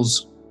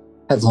roles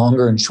have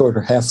longer and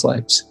shorter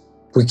half-lives.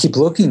 We keep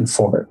looking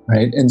for it,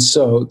 right? And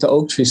so the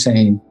oak tree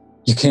saying,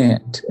 you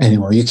can't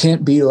anymore. You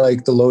can't be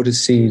like the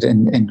lotus seed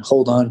and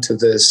hold on to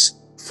this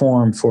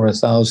form for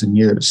 1,000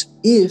 years.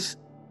 If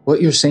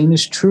what you're saying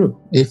is true,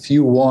 if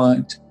you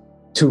want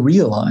to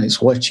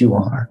realize what you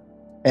are.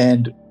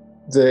 And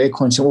the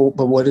acorn said, well,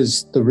 but what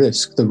is the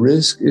risk? The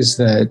risk is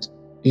that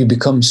you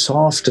become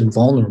soft and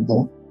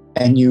vulnerable,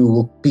 and you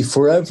will be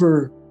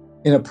forever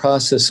in a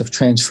process of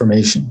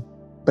transformation.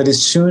 But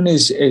as soon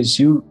as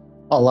you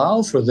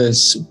allow for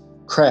this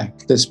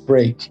crack, this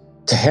break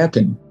to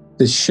happen,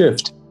 this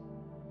shift,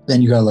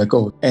 then you gotta let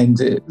go. And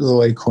the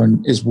little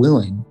acorn is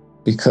willing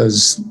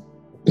because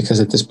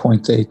at this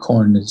point the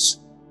acorn is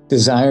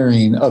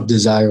desiring of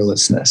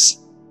desirelessness.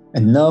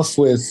 Enough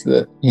with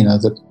the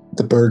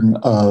burden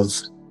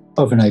of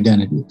an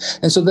identity.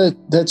 And so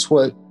that's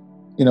what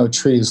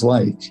tree is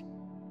like.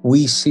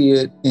 We see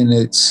it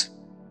in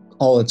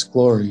all its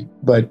glory,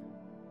 but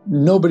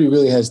nobody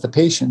really has the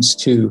patience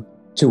to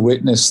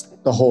witness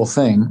the whole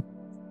thing,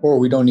 or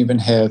we don't even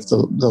have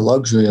the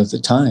luxury of the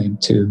time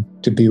to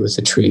be with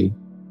the tree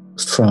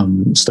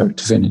from start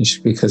to finish,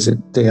 because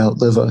they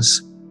outlive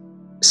us.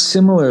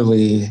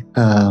 Similarly,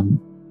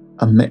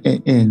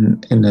 in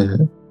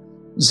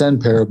Zen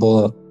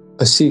parable,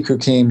 a seeker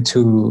came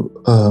to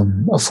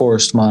a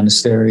forest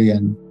monastery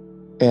and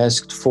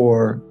asked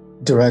for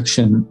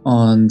direction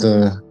on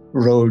the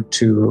road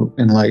to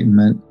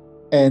enlightenment.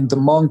 And the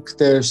monk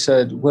there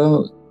said,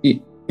 well,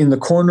 in the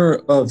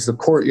corner of the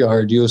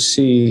courtyard, you'll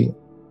see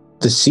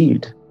the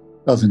seed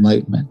of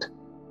enlightenment.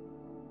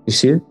 You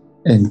see it?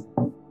 And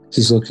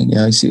he's looking,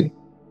 yeah, I see it.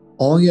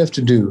 All you have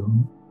to do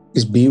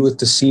is be with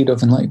the seed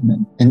of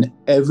enlightenment, and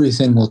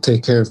everything will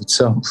take care of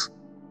itself.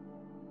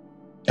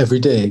 Every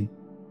day,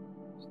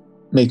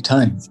 make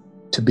time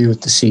to be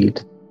with the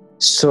seed.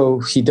 So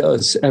he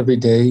does. Every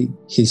day,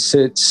 he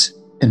sits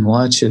and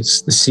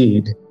watches the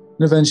seed. And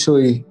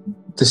eventually,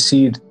 the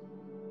seed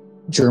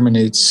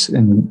germinates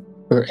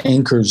or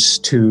anchors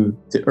to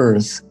the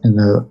earth, and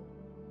the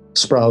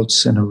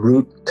sprouts and a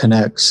root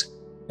connects.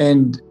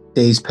 And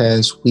days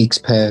pass, weeks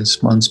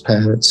pass, months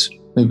pass,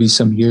 maybe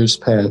some years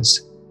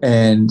pass.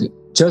 And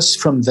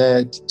just from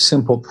that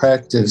simple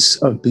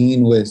practice of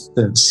being with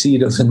the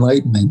seed of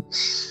enlightenment,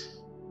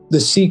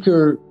 the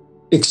seeker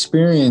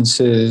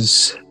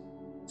experiences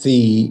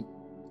the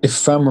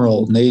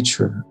ephemeral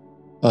nature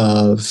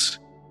of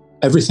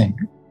everything,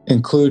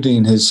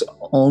 including his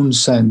own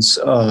sense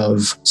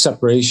of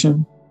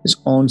separation, his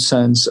own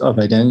sense of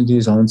identity,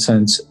 his own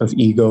sense of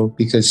ego,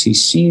 because he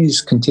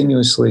sees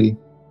continuously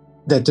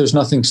that there's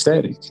nothing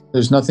static.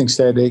 There's nothing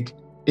static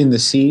in the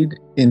seed,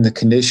 in the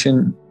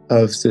condition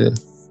of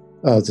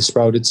the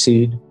sprouted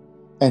seed.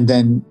 And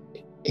then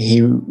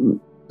he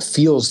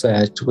feels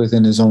that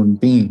within his own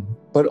being.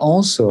 But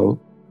also,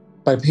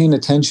 by paying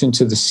attention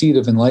to the seed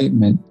of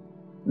enlightenment,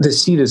 the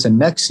seed is a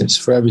nexus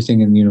for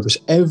everything in the universe.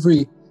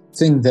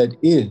 Everything that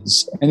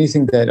is,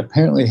 anything that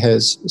apparently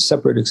has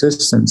separate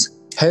existence,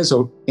 has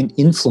an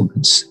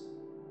influence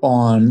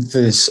on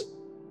this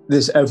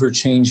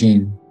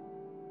ever-changing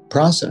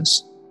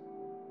process.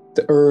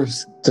 The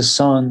earth, the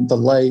sun, the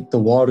light, the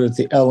water,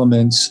 the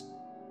elements,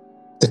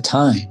 the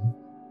time,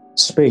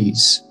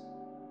 space,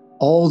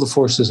 all the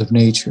forces of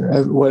nature,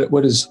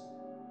 what is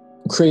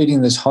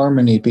creating this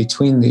harmony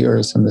between the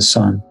earth and the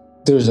sun.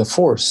 There's a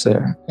force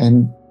there.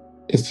 And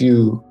if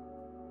you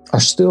are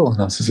still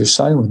enough, if you're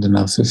silent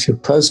enough, if you're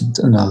present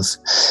enough,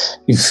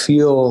 you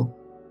feel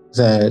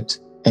that,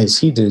 as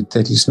he did,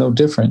 that he's no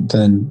different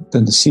than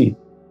the seed,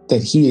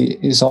 that he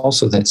is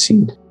also that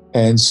seed.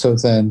 And so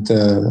then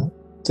the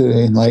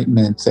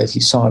enlightenment that he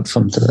sought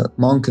from the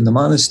monk in the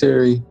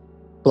monastery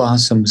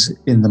blossoms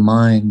in the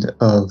mind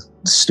of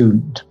the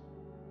student.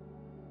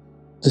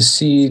 The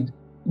seed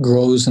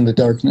grows in the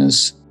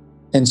darkness.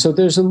 And so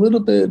there's a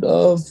little bit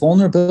of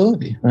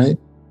vulnerability, right?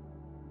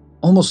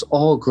 Almost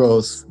all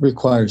growth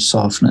requires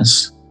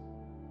softness,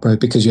 right?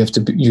 Because you have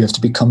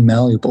to become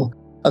malleable.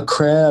 A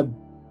crab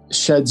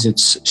sheds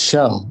its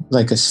shell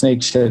like a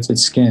snake sheds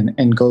its skin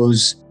and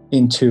goes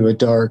into a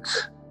dark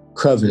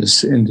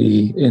crevice in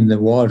the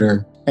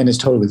water and is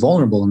totally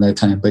vulnerable in that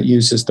time, but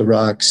uses the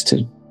rocks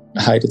to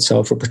hide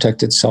itself or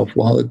protect itself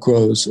while it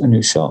grows a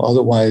new shell.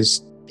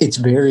 Otherwise, its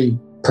very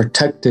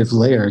protective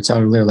layer, its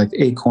outer layer, like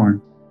the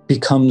acorn,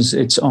 becomes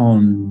its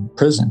own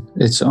prison,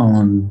 its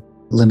own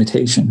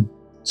limitation.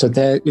 So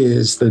that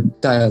is the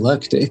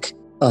dialectic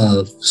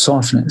of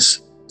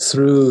softness,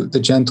 through the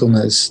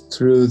gentleness,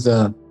 through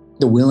the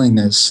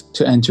willingness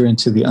to enter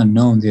into the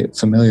unknown, the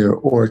familiar,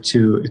 or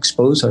to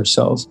expose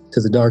ourselves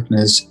to the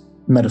darkness,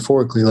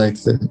 metaphorically like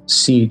the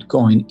seed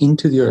going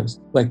into the earth,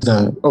 like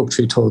the oak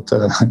tree told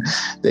the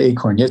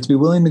acorn. You have to be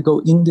willing to go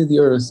into the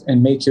earth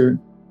and make your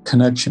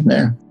connection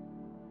there.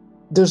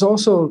 There's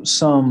also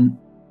some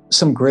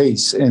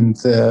grace in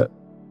the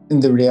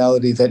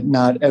reality that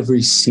not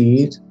every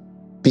seed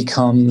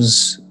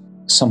becomes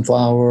some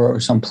flower or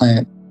some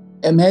plant.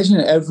 Imagine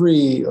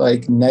every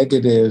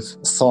negative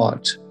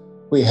thought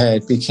we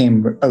had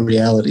became a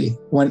reality,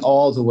 went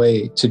all the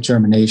way to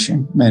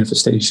germination,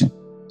 manifestation.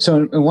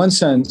 So in one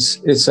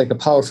sense, it's like a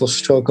powerful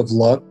stroke of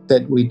luck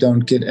that we don't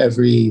get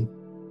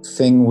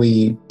everything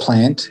we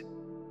plant.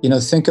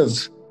 Think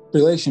of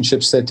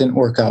relationships that didn't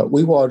work out.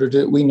 We watered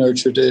it, we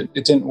nurtured it,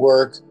 it didn't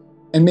work.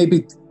 And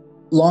maybe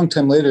long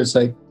time later, it's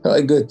like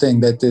a good thing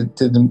that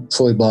didn't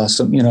fully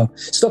blossom.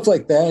 Stuff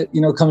like that,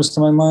 comes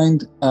to my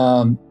mind,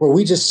 where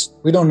we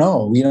don't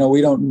know.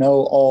 We don't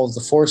know all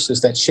the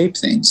forces that shape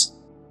things.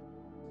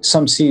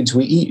 Some seeds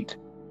we eat,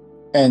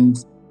 and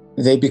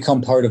they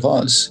become part of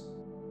us,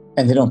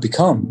 and they don't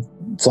become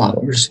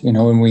flowers.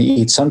 When we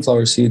eat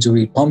sunflower seeds or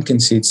we eat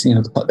pumpkin seeds,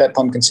 that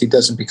pumpkin seed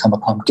doesn't become a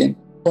pumpkin,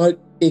 but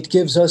it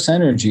gives us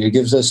energy. It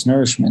gives us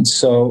nourishment.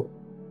 So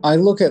I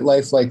look at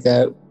life like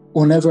that.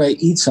 Whenever I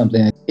eat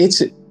something,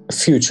 it's a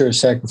future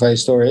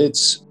sacrificed, or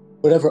it's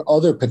whatever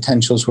other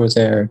potentials were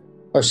there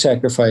are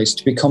sacrificed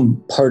to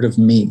become part of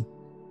me.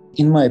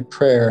 In my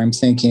prayer, I'm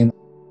thinking,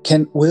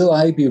 will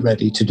I be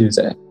ready to do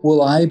that?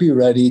 Will I be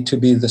ready to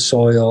be the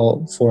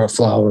soil for a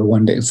flower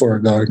one day, for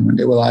a garden one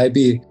day? Will I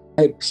be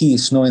at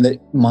peace knowing that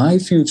my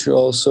future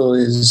also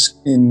is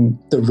in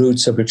the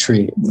roots of a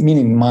tree,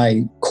 meaning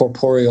my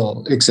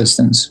corporeal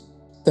existence?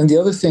 Then the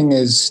other thing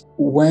is,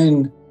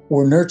 when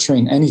we're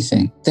nurturing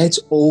anything, that's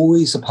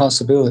always a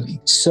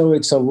possibility. So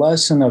it's a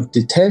lesson of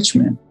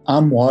detachment.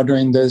 I'm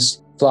watering this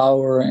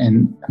flower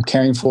and I'm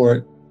caring for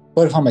it.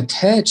 But if I'm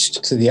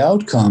attached to the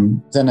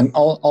outcome, then I'm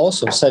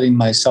also setting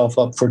myself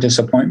up for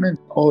disappointment.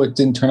 Oh, it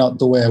didn't turn out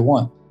the way I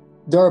want.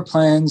 There are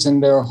plans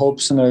and there are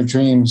hopes and there are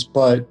dreams,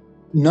 but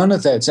none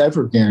of that's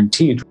ever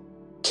guaranteed.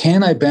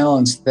 Can I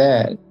balance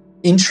that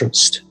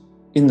interest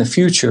in the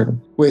future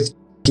with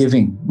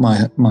giving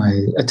my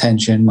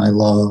attention, my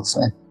love,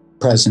 and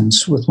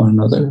presence with one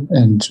another,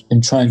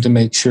 and trying to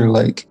make sure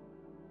like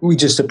we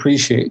just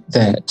appreciate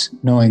that,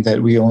 knowing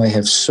that we only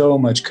have so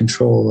much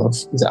control of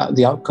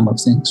the outcome of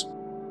things.